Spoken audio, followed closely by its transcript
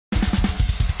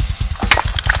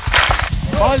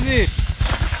Pazi!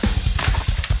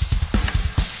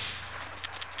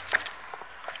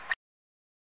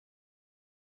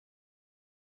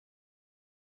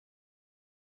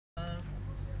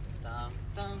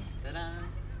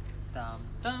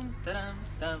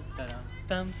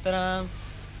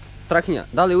 Strahinja,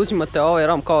 da li uzimate ovaj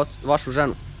ram kao vašu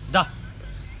ženu? Da.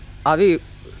 A vi,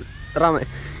 rame?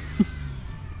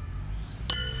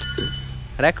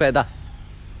 Rekao je da.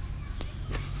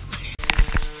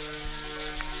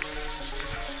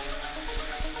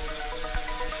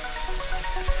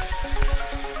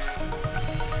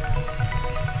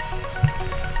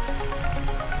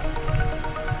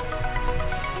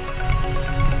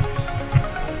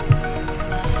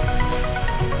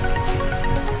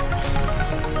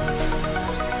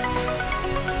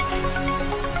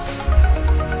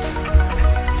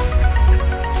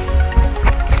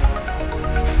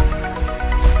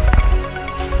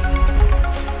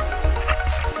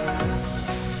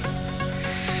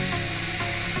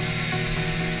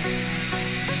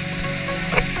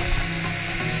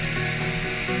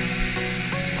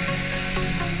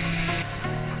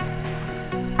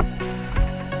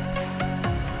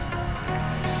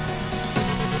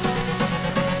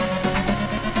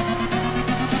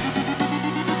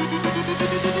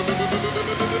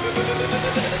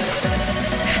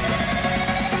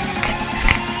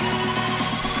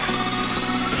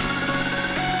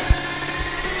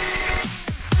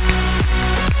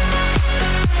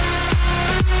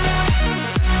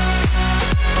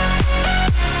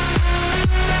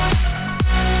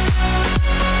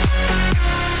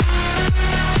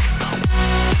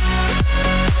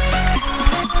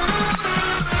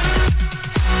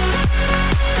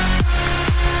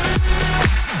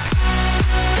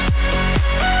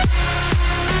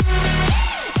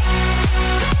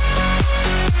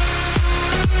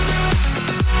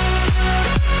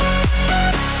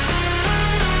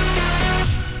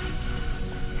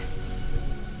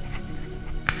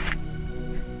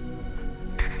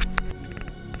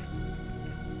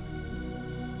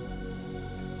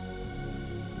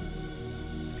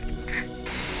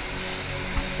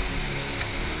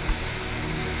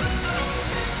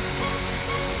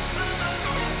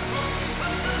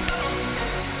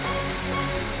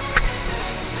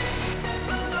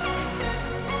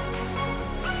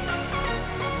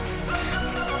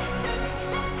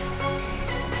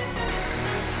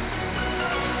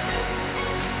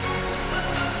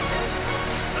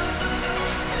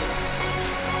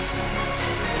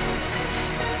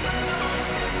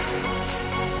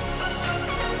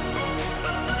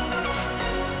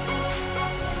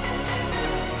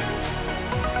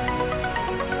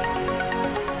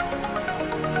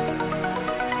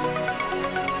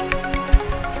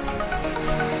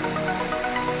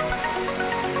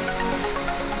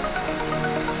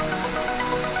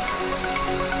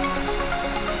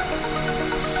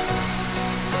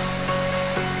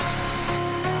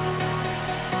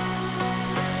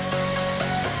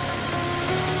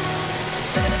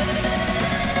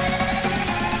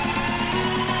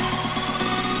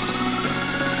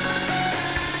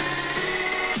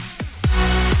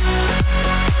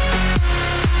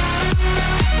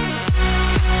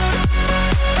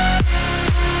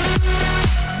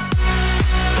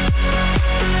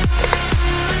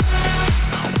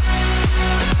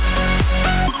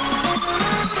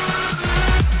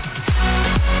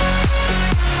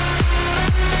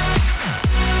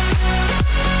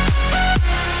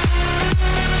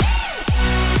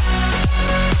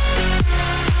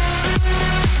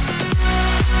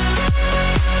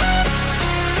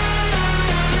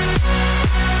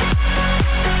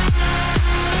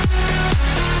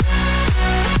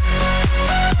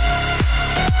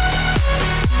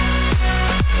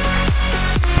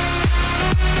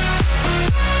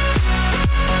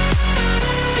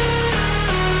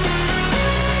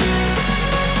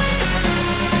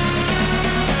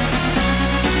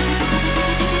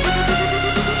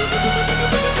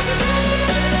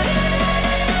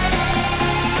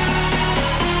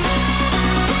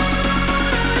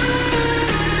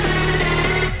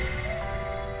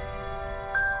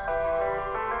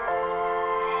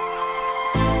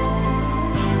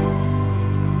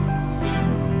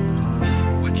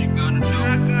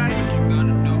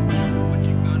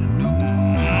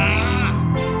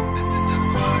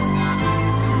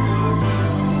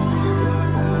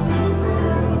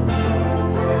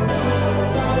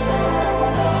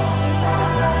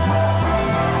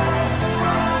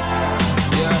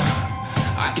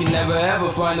 never ever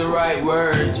find the right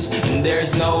words, and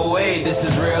there's no way this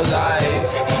is real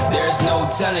life. There's no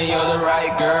telling you're the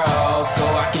right girl, so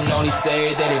I can only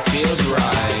say that it feels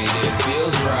right. It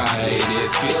feels right,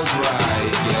 it feels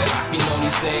right. Yeah, I can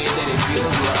only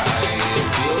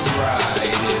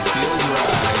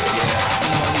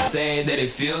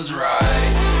feels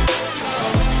right.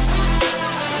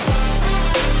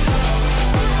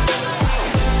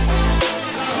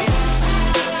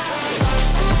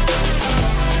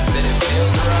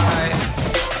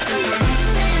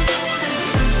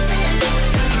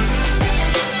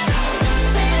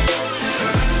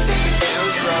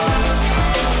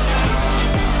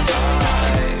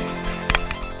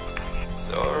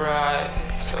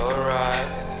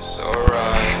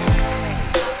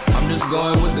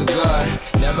 Going with the gut,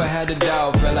 never had a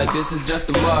doubt, felt like this is just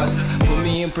a must. Put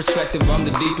me in perspective, I'm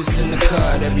the deepest in the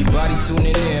cut. Everybody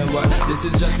tuning in, but this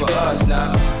is just for us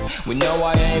now. We know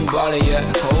I ain't ballin' yet,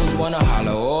 hoes wanna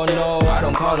holler, oh no, I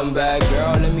don't call them back.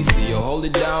 Girl, let me see you hold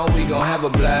it down, we gon' have a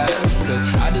blast. Cause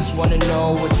I just wanna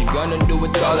know what you gonna do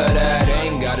with all of that.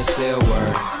 Ain't gotta say a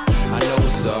word, I know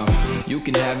what's up. You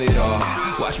can have it all,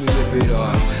 watch me rip it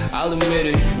off. I'll admit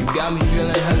it, you got me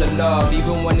feeling hella love.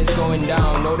 Even when it's going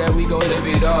down, know that we gon' live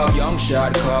it up. Young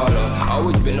shot caller,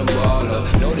 always been a baller.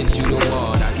 Know that you the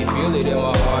one, I can feel it in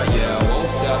my heart. Yeah, I won't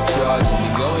stop charging me,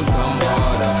 go and come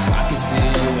harder. I can see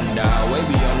you and I, way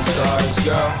beyond the stars,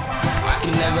 girl. I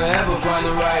can never ever find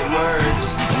the right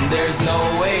words, and there's no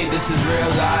way this is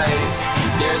real life.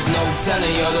 There's no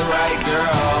telling you're the right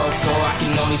girl, so I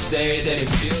can only say that it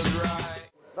feels right.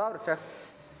 Dobro, čekaj.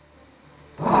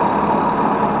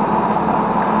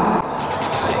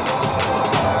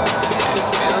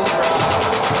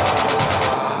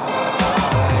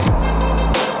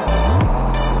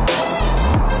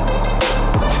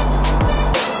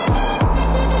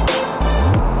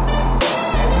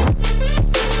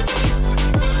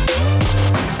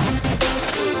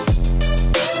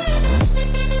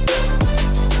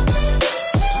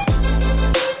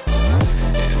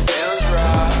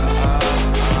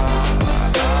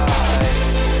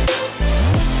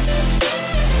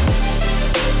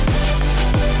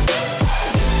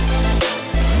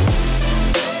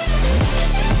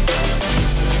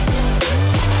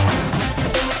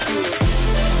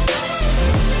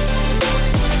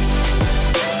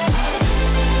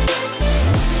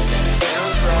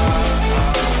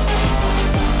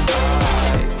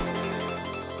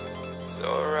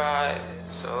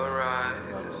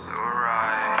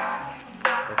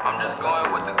 I'm just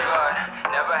going with the gut,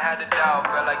 never had a doubt,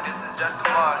 felt like this is just a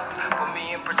must. Put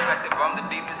me in perspective, I'm the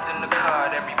deepest in the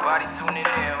cut. Everybody tuning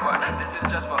in, but this is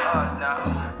just for us now.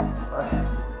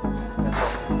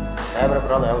 Bre,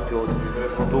 brale, evo ti ovdje.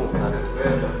 Tu.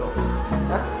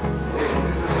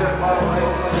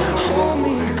 Hold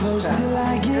me close till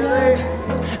I get up.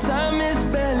 Time is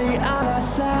barely on our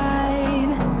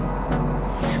side.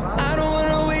 I don't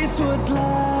wanna waste what's left.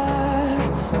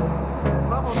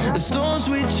 The storms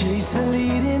we chase are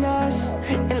leading us,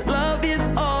 and love is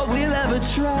all we'll ever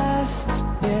trust.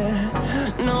 Yeah,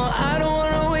 no, I don't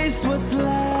wanna waste what's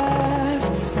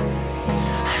left.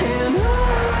 And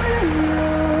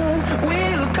on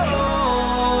we'll go,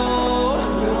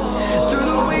 through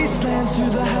the wastelands,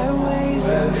 through the highways,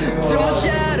 till my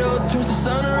shadow turns to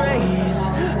sun rays.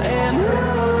 And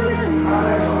on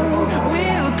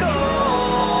we'll go,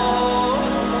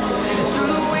 through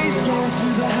the wastelands,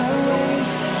 through the highways.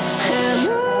 And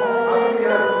on we'll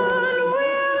go.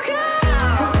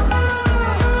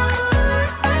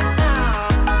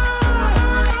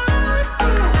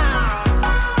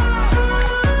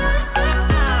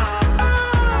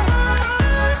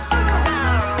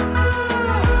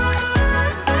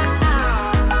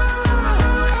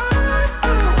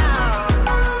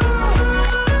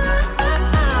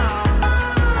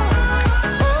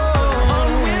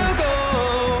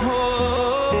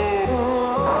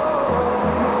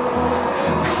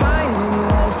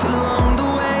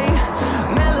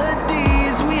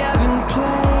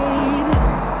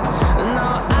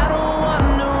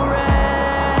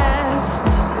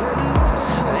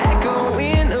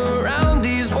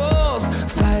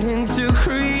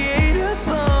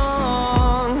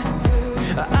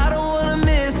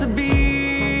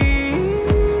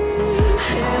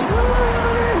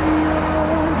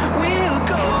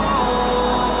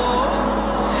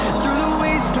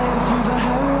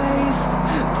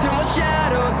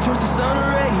 Turns to sun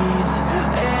rays.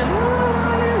 And